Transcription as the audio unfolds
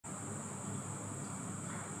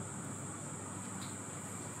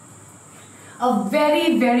A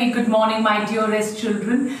very, very good morning, my dearest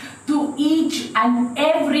children, to each and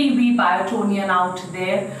every wee Biotonian out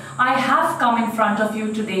there. I have come in front of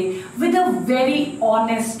you today with a very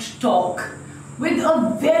honest talk, with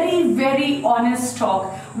a very, very honest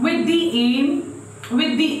talk, with the aim,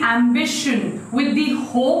 with the ambition, with the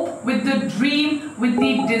hope, with the dream, with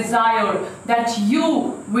the desire that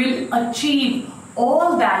you will achieve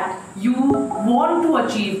all that you want to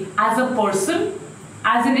achieve as a person,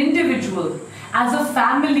 as an individual, as a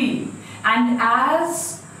family, and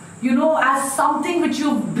as as something which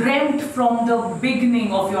you've dreamt from the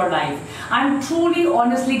beginning of your life. I'm truly,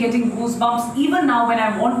 honestly getting goosebumps even now when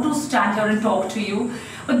I want to stand here and talk to you.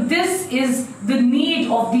 But this is the need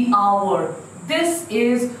of the hour. This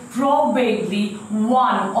is probably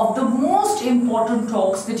one of the most important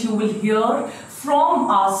talks that you will hear from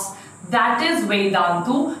us, that is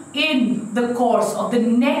Vedantu, in the course of the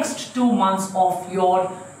next 2 months of your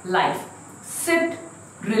life. Sit,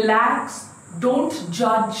 relax, don't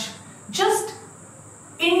judge, just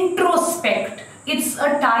introspect. It's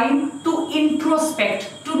a time to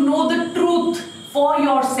introspect, to know the truth for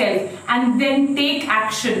yourself, and then take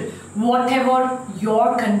action, whatever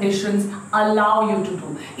your conditions allow you to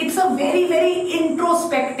do. It's a very, very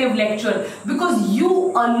introspective lecture because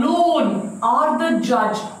you alone are the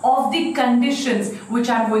judge of the conditions which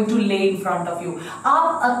I'm going to lay in front of you.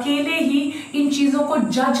 आप अकेले ही इन चीजों को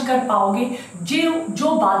जज कर पाओगे जो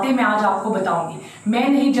बातें मैं आज आपको बताऊंगी. मैं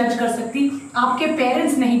नहीं जज कर सकती, आपके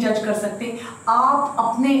पेरेंट्स नहीं जज कर सकते, आप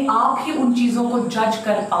अपने आप ही उन चीजों को जज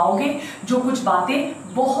कर पाओगे. जो कुछ बातें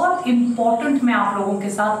बहुत इंपॉर्टेंट मैं आप लोगों के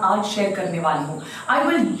साथ आज शेयर करने वाली हूँ. I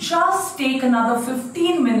will just take another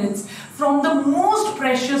 15 minutes from the most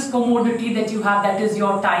precious commodity that you have, that is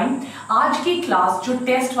your time. आज की क्लास जो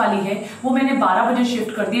टेस्ट वाली है वो मैंने 12 बजे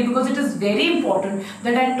शिफ्ट कर दी है because it is very important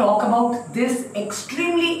that I talk about this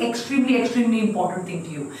extremely important thing to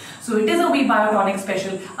you. So it is a wee Biotonic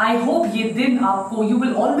special. I hope ये दिन आपको, you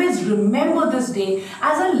will always remember this day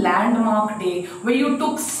as a landmark day where you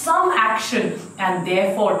took some action and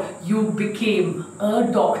therefore you became a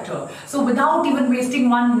doctor. So without even wasting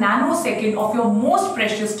 1 nanosecond of your most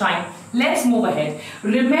precious time, let's move ahead.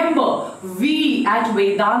 Remember, we at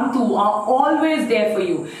Vedantu are always there for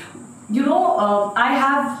you. I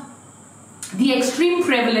have the extreme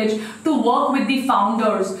privilege to work with the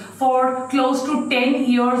founders for close to 10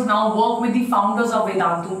 years now, work with the founders of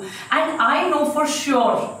Vedantu. And I know for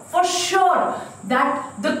sure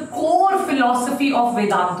that the core philosophy of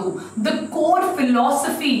Vedantu, the core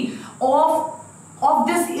philosophy of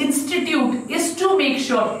this institute is to make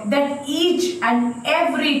sure that each and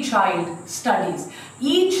every child studies.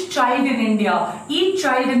 Each child in India, each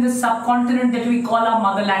child in the subcontinent that we call our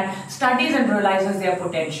motherland studies and realizes their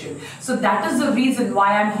potential. So that is the reason why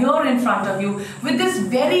I'm here in front of you with this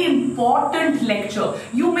very important lecture.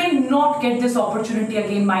 You may not get this opportunity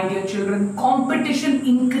again, my dear children. Competition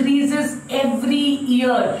increases every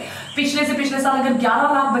year. पिछले साल अगर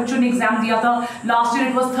 11 लाख बच्चों ने exam दिया था, last year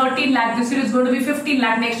it was 13 lakh, this year it's going to be 15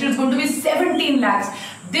 lakh, next year it's going to be 17 lakhs.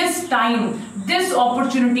 This time, this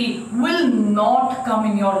opportunity will not come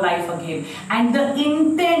in your life again. And the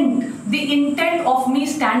intent of me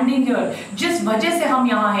standing here, जिस वजह से हम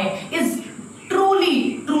यहाँ हैं, is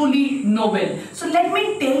truly noble. So let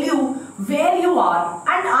me tell you where you are,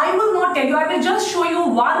 and I will not tell you, I will just show you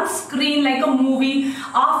one screen like a movie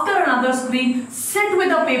after another screen. Sit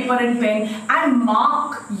with a paper and pen and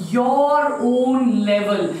mark your own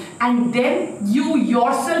level, and then you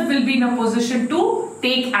yourself will be in a position to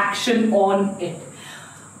take action on it.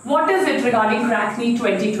 What is it regarding Crack Neet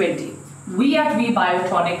 2020? We at V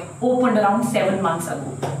Biotonic opened around 7 months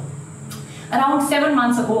ago. Around 7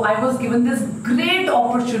 months ago, I was given this great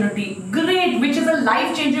opportunity, which is a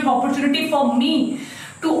life-changing opportunity for me,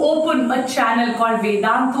 to open a channel called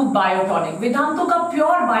Vedantu Biotonic. Vedantu का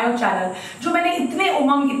pure bio channel, जो मैंने इतने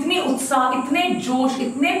उमंग, इतने उत्साह, इतने जोश,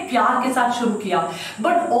 इतने प्यार के साथ शुरू किया.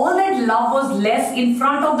 But all that love was less in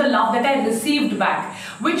front of the love that I received back,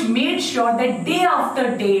 which made sure that day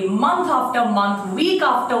after day, month after month, week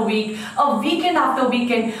after week, a weekend after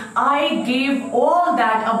weekend, I gave all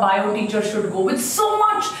that a bio teacher should go, with so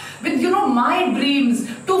much, with my dreams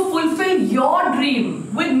to fulfill your dream,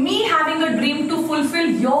 with me having a dream to fulfill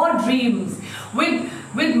your dreams,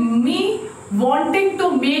 with me wanting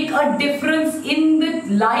to make a difference in the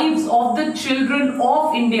lives of the children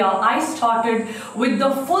of India, I started with the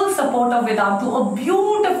full support of Vedantu a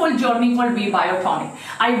beautiful journey called Be Biotonic.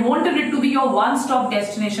 I wanted it to be your one-stop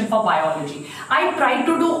destination for biology. I tried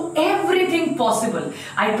to do everything possible.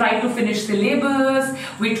 I tried to finish syllabus.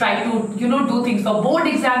 We tried to, do things for board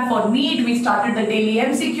exam, for Neet. We started the daily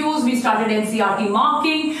MCQs. We started NCERT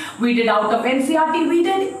marking. We did out of NCERT. We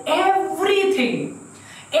did everything.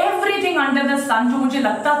 Everything under the sun जो मुझे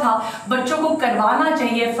लगता था बच्चों को करवाना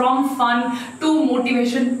चाहिए, from fun to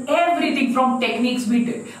motivation, everything from techniques we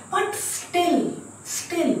did. But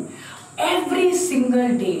still, every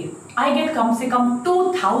single day I get कम से कम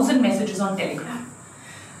 2000 messages on Telegram,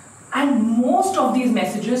 and most of these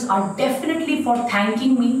messages are definitely for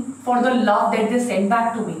thanking me for the love that they send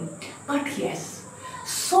back to me. But yes,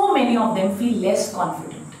 so many of them feel less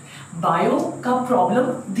confident. Bio का problem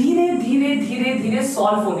धीरे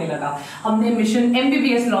solve होने लगा. हमने mission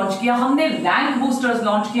MBBS launch किया, हमने rank boosters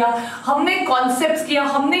launch किया, हमने concepts किया,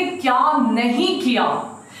 हमने क्या नहीं किया.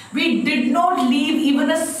 We did not leave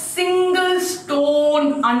even a single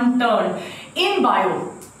stone unturned in bio.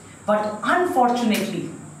 But unfortunately,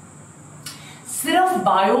 सिर्फ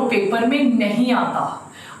बायो पेपर में नहीं आता.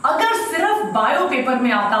 अगर सिर्फ बायो पेपर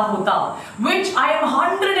में आता होता, which I am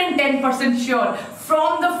 110% sure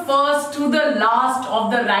from the first to the last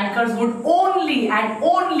of the rankers would only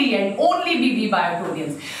be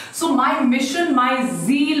Biotonians. So my mission, my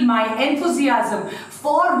zeal, my enthusiasm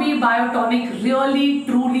for Be Biotonic really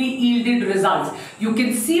truly yielded results. You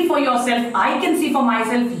can see for yourself, I can see for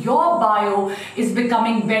myself, your bio is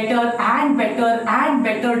becoming better and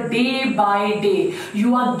better day by day.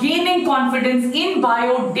 You are gaining confidence in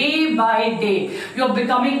bio day by day. You are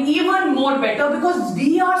becoming even more better because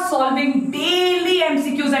we are solving daily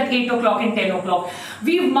MCQs at 8 o'clock and 10 o'clock.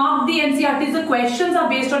 We've marked the NCERTs. The questions are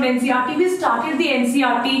based on NCERT. We started the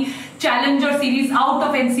NCERT Challenger series out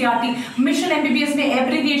of NCERT. Mission MBBS में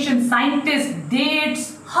abbreviation, scientist, dates,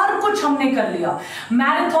 हर कुछ हमने कर लिया.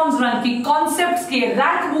 Marathons run की, concepts किए,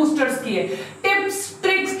 rank boosters किए, tips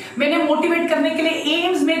tricks. मैंने motivate करने के लिए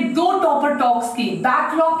एम्स में 2 टॉपर टॉक्स की.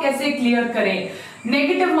 बैकलॉग कैसे क्लियर करें,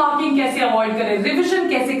 नेगेटिव मार्किंग कैसे अवॉइड करें, रिवीजन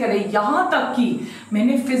कैसे करें, यहां तक कि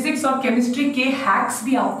मैंने फिजिक्स और केमिस्ट्री के हैक्स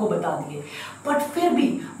भी आपको बता दिए. बट फिर भी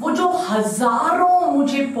वो जो हजारों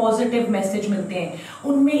मुझे पॉजिटिव मैसेज मिलते हैं,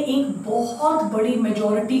 उनमें एक बहुत बड़ी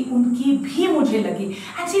मेजॉरिटी उनकी भी मुझे लगी.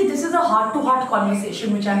 And C, this is a heart to heart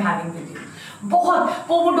conversation which I am having with you. बहुत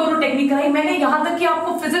पोमोडोरो टेक्निक कराई मैंने, यहां तक कि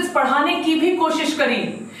आपको फिजिक्स पढ़ाने की भी कोशिश करी.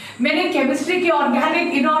 मैंने केमिस्ट्री के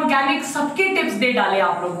ऑर्गेनिक, इनऑर्गेनिक सबके टिप्स दे डाले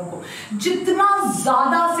आप लोगों को. जितना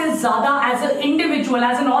ज्यादा से ज्यादा as a individual,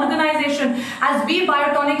 as an organisation, as B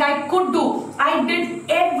Biotonic I could do, I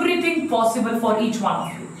did everything possible for each one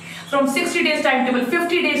of you. From 60 days time table,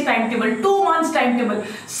 50 days time table, 2 months time table,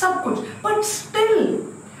 सब कुछ. But still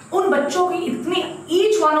उन बच्चों की इतनी,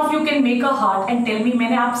 each one of you can make a heart and tell me,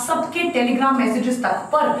 मैंने आप सबके Telegram messages तक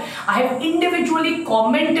पर I have individually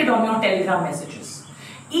commented on your telegram messages,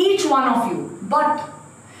 each one of you. But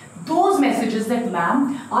those messages that, ma'am,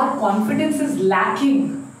 our confidence is lacking,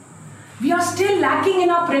 we are still lacking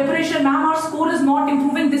in our preparation, ma'am, our score is not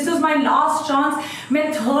improving, this is my last chance, मैं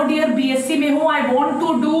third year BSc में हूँ, I want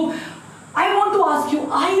to ask you,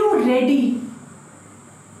 are you ready?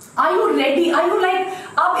 Are you ready? Are you like,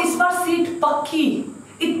 अब इस बार seat पक्की,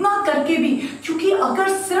 इतना करके भी, क्योंकि अगर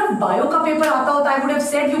सिर्फ बायो का पेपर आता होता, I would have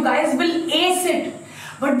said you guys will ace it.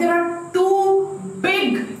 But there are 2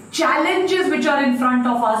 big challenges which are in front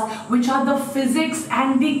of us, which are the physics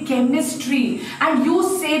and the chemistry. And you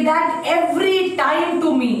say that every time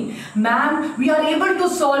to me, ma'am, we are able to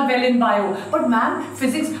solve well in bio. But ma'am,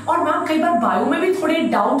 physics, और ma'am कई बार bio में भी थोड़े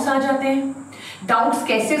doubts आ जाते हैं. Doubts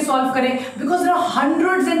कैसे solve करें, because there are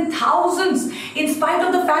hundreds and thousands, in spite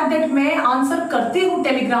of the fact that मैं आंसर करती हूँ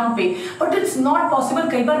टेलीग्राम पे, बट इट्स नॉट पॉसिबल.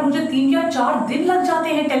 कई बार मुझे 3 या 4 दिन लग जाते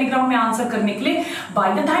हैं टेलीग्राम में आंसर करने के लिए.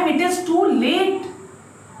 By the time it is to late,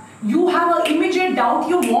 you have an immediate doubt,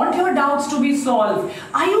 you want your doubts to be solved.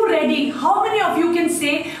 Are you ready? How many of you can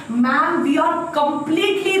say, ma'am, we are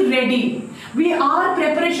completely ready, our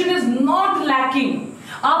preparation is not lacking,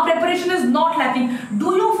 our preparation is not lacking?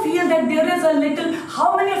 Do you feel that there is a little, how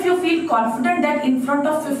many of you feel confident that in front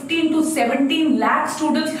of 15 to 17 lakh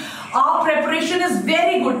students our preparation is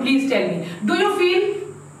very good? Please tell me, do you feel?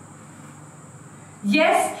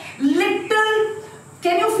 Yes, little.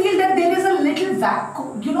 Can you feel that there is a little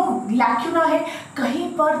lacuna है कहीं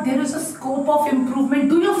पर, there is a scope of improvement?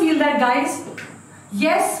 Do you feel that, guys?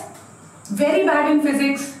 Yes, very bad in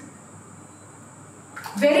physics,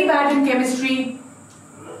 very bad in chemistry,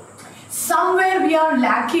 somewhere we are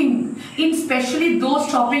lacking in especially those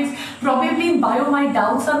topics. Probably in bio my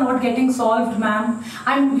doubts are not getting solved, ma'am.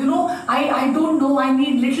 I don't know, I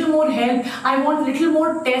need little more help, I want little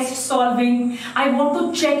more test solving, I want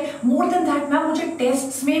to check more than that, ma'am. मुझे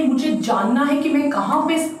tests में मुझे जानना है कि मैं कहाँ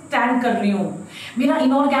पे stand कर रही हूँ. मेरा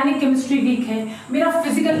इनऑर्गेनिक केमिस्ट्री वीक है, मेरा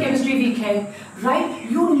फिजिकल केमिस्ट्री वीक है, right?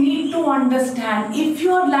 You need to understand, if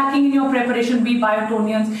you are lacking in your preparation, be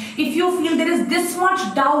biotonians, if you feel there is this much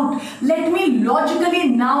doubt, let me logically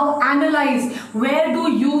now analyze where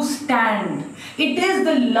do you stand. It is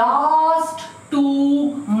the last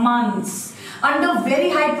 2 months. Under very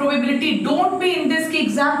high probability, don't be in this कि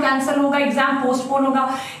exam cancel होगा, exam postpone होगा.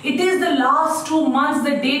 It is the last 2 months.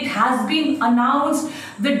 The date has been announced.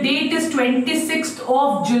 The date is 26th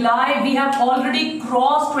of July. We have already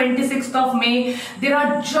crossed 26th of May. There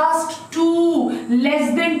are just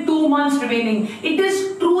less than 2 months remaining. It is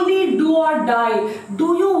truly do or die.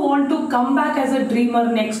 Do you want to come back as a dreamer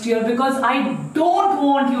next year? Because I don't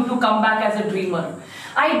want you to come back as a dreamer.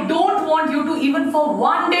 I don't want you to even for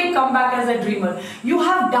one day come back as a dreamer. You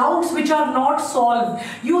have doubts which are not solved.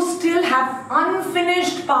 You still have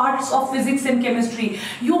unfinished parts of physics and chemistry.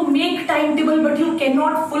 You make timetable but you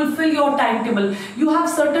cannot fulfill your timetable. You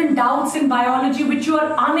have certain doubts in biology which you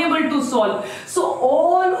are unable to solve. So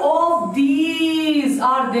all of these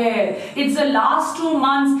are there. It's the last 2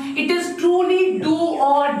 months. It is truly do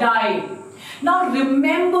or die. Now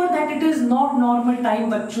remember that it is not normal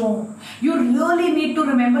time, बच्चों. You really need to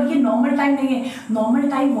remember ये normal time नहीं है. Normal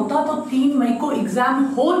time होता तो 3 मई को exam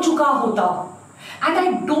हो चुका होता. And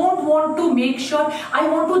I don't want to make sure, I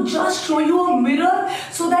want to just show you a mirror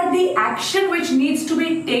so that the action which needs to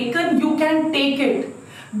be taken, you can take it.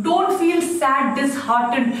 Don't feel sad,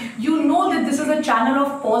 disheartened. You know that this is a channel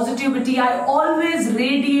of positivity. I always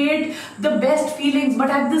radiate the best feelings,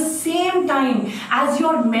 but at the same time, as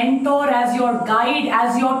your mentor, as your guide,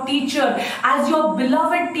 as your teacher, as your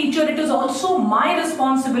beloved teacher, it is also my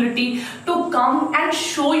responsibility to come and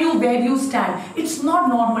show you where you stand. It's not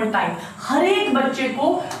normal time. हर एक बच्चे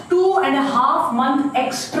को 2.5 month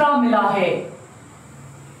extra मिला है.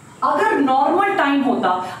 अगर normal time होता,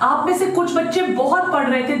 आप में से कुछ बच्चे बहुत पढ़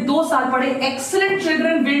रहे थे, 2 साल पढ़े, excellent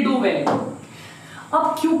children will do well.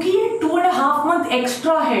 अब क्योंकि ये 2.5 मंथ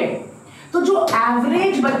एक्स्ट्रा है, तो जो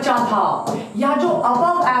एवरेज बच्चा था या जो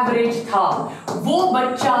अबव एवरेज था, वो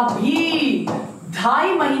बच्चा भी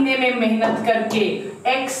 2.5 महीने में मेहनत करके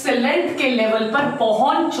एक्सीलेंट के लेवल पर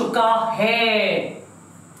पहुंच चुका है.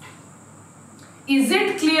 Is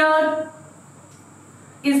it clear?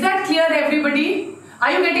 Is that clear everybody? Are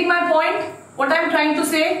you getting my point? What I am trying to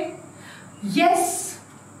say? Yes.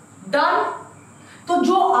 Done. तो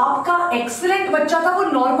जो आपका excellent बच्चा था वो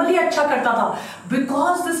normally अच्छा करता था.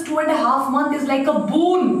 Because this 2.5 month is like a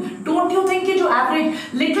boon. Don't you think कि जो average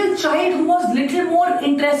little child who was little more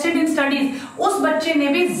interested in studies, उस बच्चे ने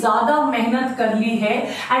भी ज़्यादा मेहनत कर ली है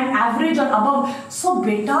and average or above. So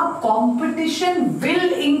बेटा competition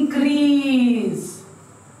will increase.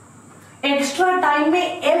 Extra time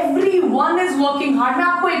में everyone is working hard. मैं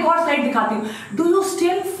आपको एक और स्लाइड दिखाती हूँ. Do you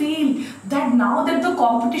still feel that now that the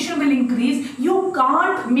competition will increase, you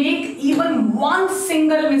can't make even one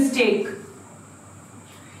single mistake?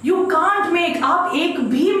 You can't make, आप एक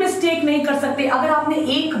भी मिस्टेक नहीं कर सकते. अगर आपने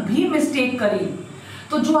एक भी मिस्टेक करी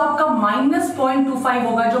तो जो आपका -0.25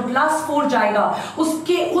 होगा, जो +4 जाएगा,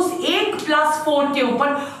 उसके उस एक +4 के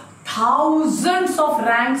ऊपर thousands of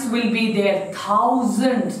ranks will be there.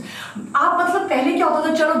 Thousands. आप मतलब पहले क्या होता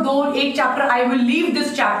था, चलो एक chapter, I will leave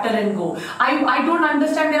this chapter and go. I don't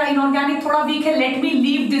understand, मेरा inorganic थोड़ा weak है, let me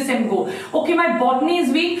leave this and go. Okay, my botany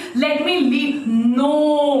is weak, let me leave.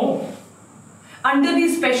 No. Under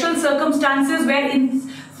these special circumstances where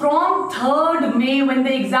from 3rd May, when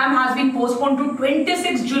the exam has been postponed to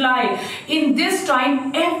 26th July, in this time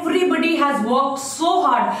everybody has worked so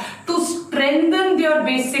hard to strengthen their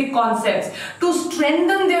basic concepts, to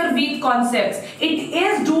strengthen their weak concepts. It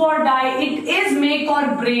is do or die, it is make or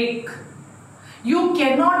break. You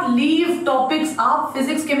cannot leave topics. आप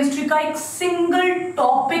physics chemistry का एक single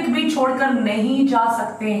topic भी छोड़कर नहीं जा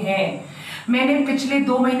सकते हैं. मैंने पिछले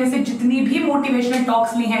 2 महीने से जितनी भी मोटिवेशनल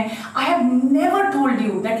टॉक्स ली हैं, I have never told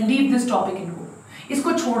you that leave this topic and go.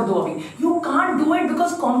 इसको छोड़ दो अभी. You can't do it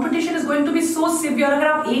because competition is going to be so severe. अगर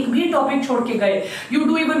आप एक भी टॉपिक छोड़ के गए, you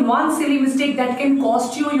do even one silly mistake that can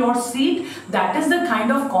cost you your seat. That is the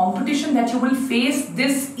kind of competition that you will face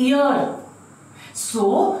this year. So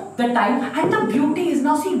the time and the beauty is,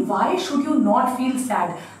 now see, why should you not feel sad?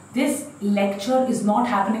 This lecture is not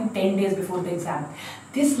happening 10 days before the exam.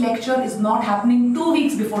 This lecture is not happening 2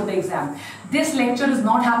 weeks before the exam. This lecture is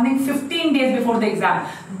not happening 15 days before the exam.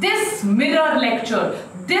 This mirror lecture,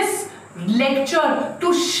 this lecture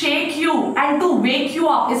to shake you and to wake you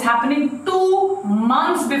up is happening 2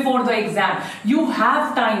 months before the exam. You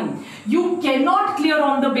have time. You cannot clear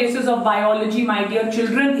on the basis of biology, my dear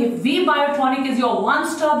children. If V Biotonic is your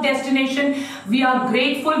one-stop destination, we are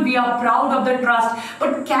grateful, we are proud of the trust.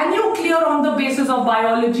 But can you clear on the basis of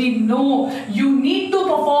biology? No. You need to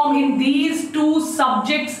perform in these 2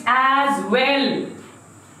 subjects as well.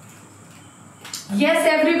 Yes,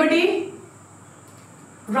 everybody?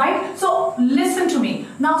 Right? So listen to me.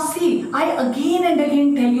 Now see, I again and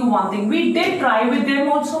again tell you one thing. We did try with them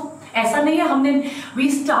also. ऐसा नहीं है हमने we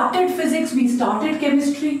started physics, we started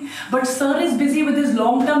chemistry, but sir is busy with his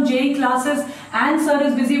long-term JEE classes and sir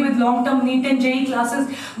is busy with long-term Neet and JEE classes.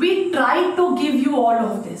 We tried to give you all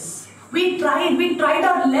of this. We tried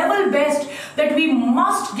our level best that we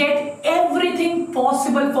must get everything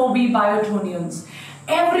possible for we Biotonians.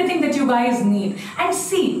 Everything that you guys need. And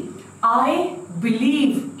see, I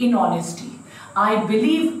believe in honesty. I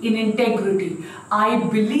believe in integrity.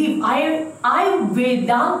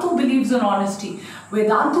 Vedantu believes in honesty.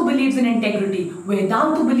 Vedantu believes in integrity.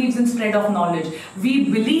 Vedantu believes in spread of knowledge. We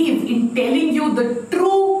believe in telling you the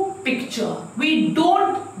true picture. We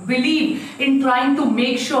don't believe in trying to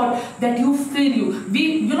make sure that you feel you.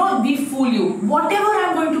 We fool you. Whatever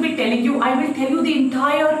I'm going to be telling you, I will tell you the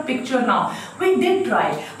entire picture now. We did try,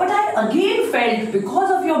 but I again felt,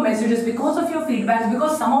 because of your messages, because of your feedbacks,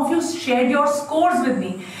 because some of you shared your scores with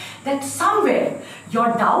me, that somewhere your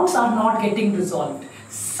doubts are not getting resolved.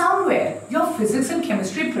 Somewhere your physics and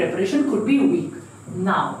chemistry preparation could be weak.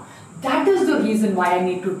 Now, that is the reason why I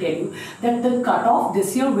need to tell you that the cutoff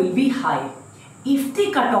this year will be high. If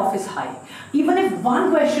the cutoff is high, even if one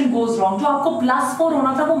question goes wrong, जो आपको +4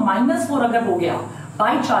 होना था वो -4 अगर हो गया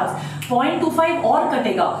by chance, 0.25 और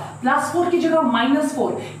कटेगा, +4 की जगह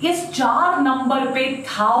 -4, इस 4 नंबर पे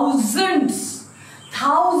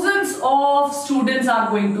thousands of students are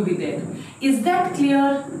going to be there. Is that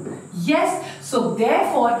clear? Yes. So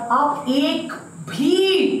therefore आप एक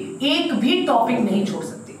भी टॉपिक नहीं छोड़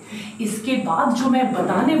सकते. इसके बाद जो मैं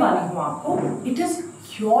बताने वाली हूँ आपको, it is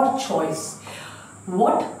your choice.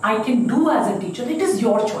 What I can do as a teacher, it is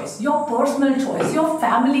your choice, your personal choice, your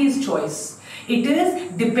family's choice. It is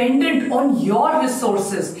dependent on your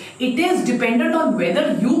resources. It is dependent on whether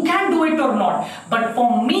you can do it or not. But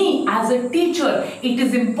for me as a teacher, it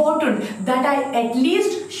is important that I at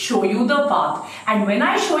least show you the path. And when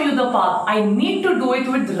I show you the path, I need to do it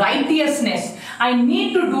with righteousness. I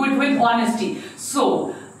need to do it with honesty.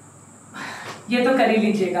 So, ये तो कर ही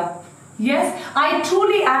लीजिएगा. Yes, I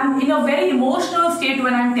truly am in a very emotional state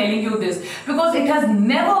when I'm telling you this, because it has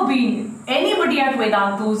never been anybody at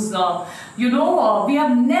Vedantu's, we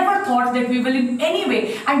have never thought that we will in any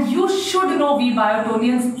way, and you should know, we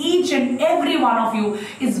Biotonians, each and every one of you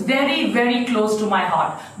is very, very close to my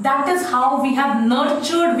heart. That is how we have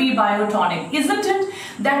nurtured we Biotonic, isn't it?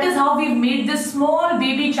 That is how we've made this small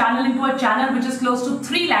baby channel into a channel which is close to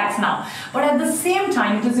 3 lakhs now. But at the same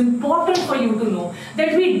time, it is important for you to know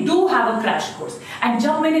that we do have a crash course. And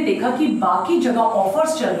जब मैंने देखा कि बाकी जगह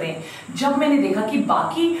offers चल रहे हैं, जब मैंने देखा कि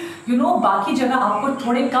बाकी जगह आपको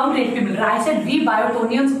थोड़े कम रेट पे मिल रहा है, I said we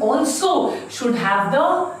Biotonians also should have the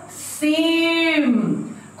same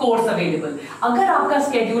course available. अगर आपका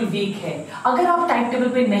स्केड्यूल वीक है, अगर आप टाइम टेबल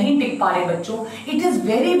पे नहीं टिक पा रहे बच्चों, it is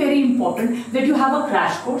very very important that you have a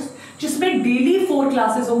crash course जिसमें डेली 4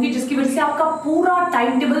 क्लासेस होंगी, जिसकी वजह से आपका पूरा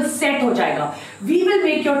टाइम टेबल सेट हो जाएगा. We will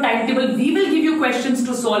make your time table, we will give you questions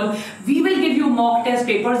to solve, we will give you mock test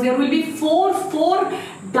papers. There will be 4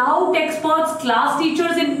 doubt experts, class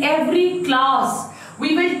teachers in every class.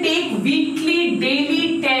 We will take weekly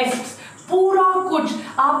daily test. पूरा कुछ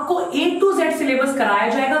आपको A to Z syllabus कराया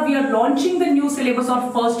जाएगा. We are launching the new syllabus on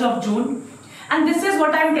 1st of June, and this is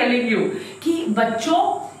what I am telling you कि बच्चों,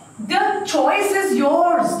 the choice is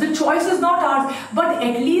yours, the choice is not ours, but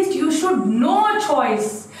at least you should know a choice.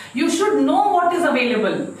 You should know what is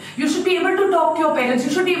available. You should be able to talk to your parents.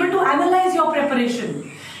 You should be able to analyze your preparation.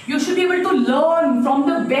 You should be able to learn from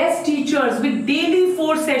the best teachers with daily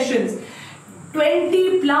 4 sessions. 20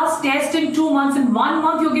 plus tests in 2 months. In 1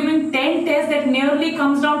 month you're giving 10 tests. That nearly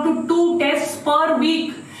comes down to 2 tests per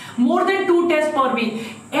week. More than 2 tests per week.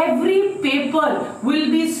 Every paper will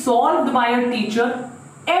be solved by a teacher.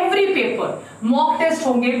 Every paper. Mock test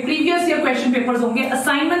होंगे, previous year question papers होंगे,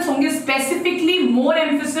 assignments होंगे, specifically more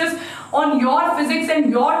emphasis on your physics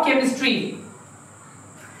and your chemistry.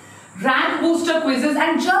 Rank booster quizzes,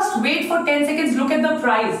 and just wait for 10 seconds. Look at the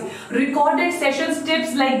prize. Recorded sessions,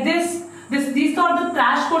 tips like this. These are the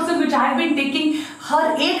crash courses which I have been taking.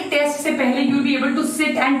 हर एक test से पहले you will be able to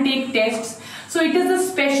sit and take tests. So it is a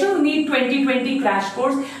special NEET 2020 crash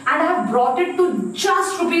course, and I have brought it to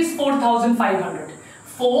just rupees 4,500.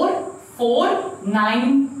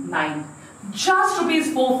 4,499. Just rupees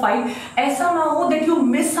 4,500. ऐसा ना हो that you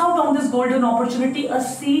miss out on this golden opportunity. A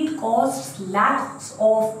seat costs lakhs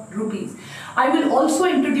of rupees. I will also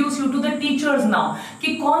introduce you to the teachers now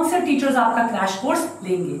कि कौन से teachers आपका crash course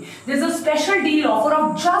लेंगे. There's a special deal offer of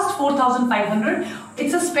just 4,500.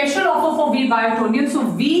 It's a special offer for V Biotonian, so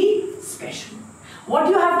V special. What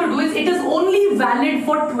you have to do is, it is only valid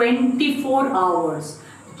for 24 hours.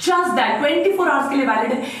 Just that, 24 hours के लिए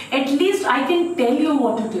valid है. At least I can tell you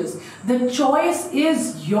what it is. The choice is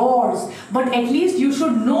yours, but at least you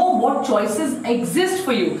should know what choices exist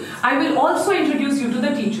for you. I will also introduce you to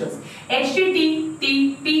the teachers.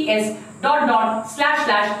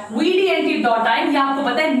 https://vdnt.in, ये आपको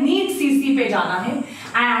पता है NEET CC पे जाना है,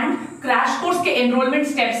 and crash course के enrolment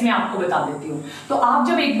steps में आपको बता देती हूँ. तो आप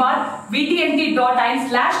जब एक बार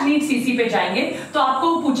vdnt.in/neetcc पे जाएंगे तो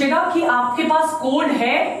आपको पूछेगा कि आपके पास कोड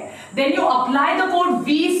है, then you apply the code V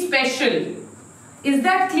special. Is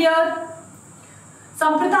that clear?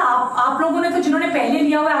 संप्रीता, आप लोगों ने तो, जिन्होंने पहले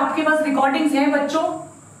लिया हुआ है, आपके पास रिकॉर्डिंग्स हैं बच्चों?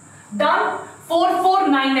 डन.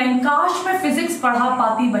 4499. काश मैं फिजिक्स पढ़ा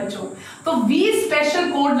पाती बच्चों. तो V स्पेशल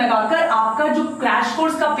कोड लगाकर आपका जो क्रैश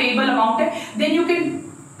कोर्स का पेबल अमाउंट है, then you can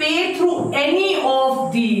pay through any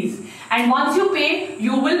of these, and once you पे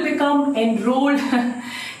you will become enrolled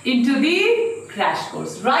into the crash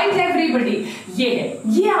course. Right everybody? ये है,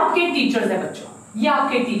 ये आपके टीचर्स है बच्चों, ये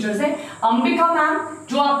आपके टीचर्स है. अंबिका मैम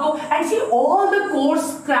जो आपको, and see all the course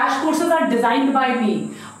crash courses are designed bye me.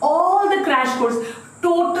 All the crash course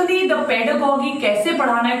totally, the pedagogy, कैसे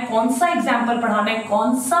पढ़ाना है, कौन सा एग्जाम्पल पढ़ाना है,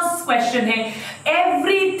 कौन सा क्वेश्चन है,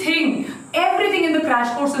 everything in the crash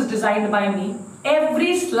course is designed by me.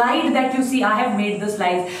 Every slide that you see, I have made the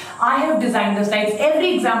slides, I have designed the slides, every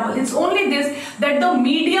example. It's only this that the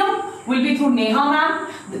medium will be through Neha ma'am,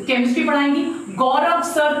 chemistry पढ़ाएंगी, Gaurav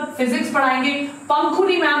sir physics पढ़ाएंगे,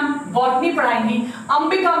 पंखुरी ma'am botany पढ़ाएंगी,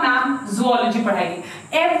 Ambika ma'am zoology पढ़ाएंगी.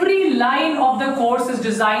 Every line of the course is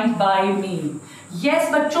designed by me. Yes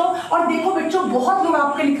बच्चों. और देखो बच्चों, बहुत लोग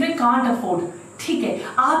आपके लिख रहे can't afford. ठीक है,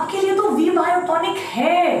 आपके लिए तो V Biotonic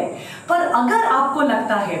है, पर अगर आपको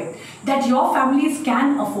लगता है that your families can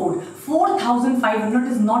afford, 4,500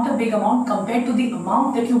 is not a big amount compared to the amount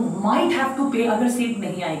that you might have to pay अगर सीट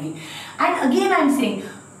नहीं आएगी. And again I am saying,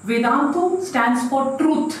 Vedantu stands for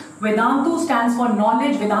truth, Vedantu stands for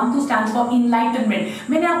knowledge, Vedantu stands for enlightenment.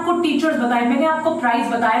 मैंने आपको teachers बताए, मैंने आपको price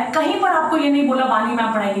बताया, कहीं पर आपको ये नहीं बोला वानी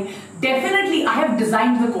ma'am पढ़ाएगी. Definitely I have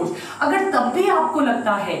designed the course. अगर तब भी आपको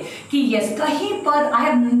लगता है कि yes, कहीं पर I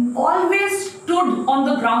have always stood on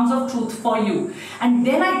the grounds of truth for you, and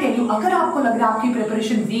then I tell you, अगर आपको लग रहा है आपकी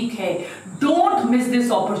preparation weak है, don't miss this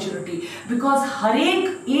opportunity, because हर एक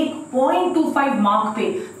 0.25 मार्क पे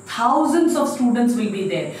thousands of students will be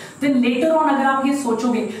there. Then later on अगर आप ये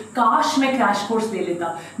सोचोगे, काश मैं क्रैश कोर्स ले लेता,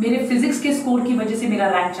 मेरे फिजिक्स के स्कोर की वजह से मेरा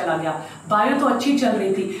रैंक चला गया, बायो तो अच्छी चल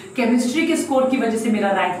रही थी, केमिस्ट्री के स्कोर की वजह से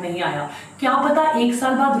मेरा रैंक नहीं आया, क्या पता एक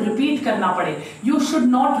साल बाद रिपीट करना पड़े. You should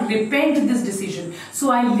not repent this decision. So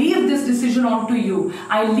I leave this decision on to you.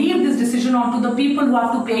 I leave this decision on to the people who have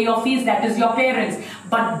to पे your fees, that is your parents.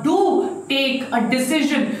 But do take a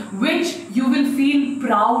decision which you will feel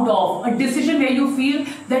proud of, a decision where you feel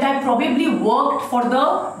that I probably worked for the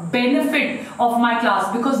benefit of my class,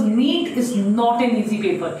 because NEET is not an easy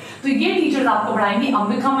paper. तो ये teachers आपको पढ़ाएंगी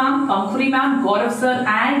Ambika ma'am, पंखुरी ma'am, Gaurav sir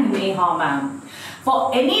and Neha ma'am. For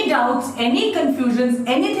any doubts, any confusions,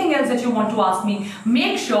 anything else that you want to ask me,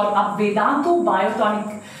 make sure आप Vedantu Biotonic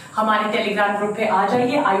हमारे Telegram group पे आ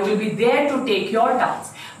जाइए. I will be there to take your doubts.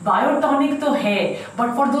 Biotonic तो है, but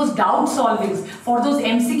for those doubt solvings, for those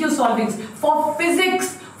MCQ solvings, for physics,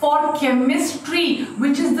 for chemistry,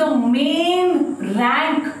 which is the main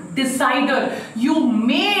rank decider, you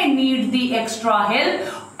may need the extra help,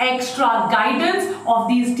 extra guidance of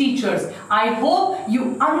these teachers. I hope you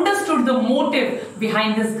understood the motive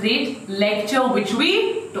behind this great lecture which we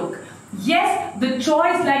took. Yes, the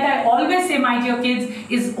choice, like I always say, my dear kids,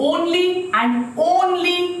 is only and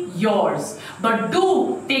only yours. But do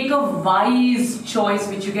take a wise choice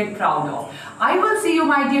which you get proud of. I will see you,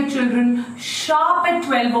 my dear children, sharp at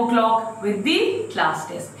 12 o'clock with the class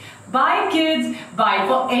test. Bye kids, bye.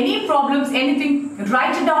 For any problems, anything,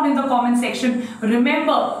 write it down in the comment section.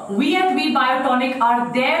 Remember, we at V Biotonic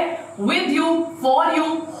are there with you, for you,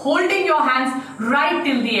 holding your hands right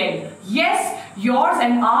till the end. Yes, yours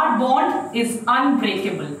and our bond is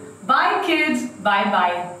unbreakable. Bye kids, bye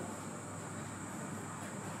bye.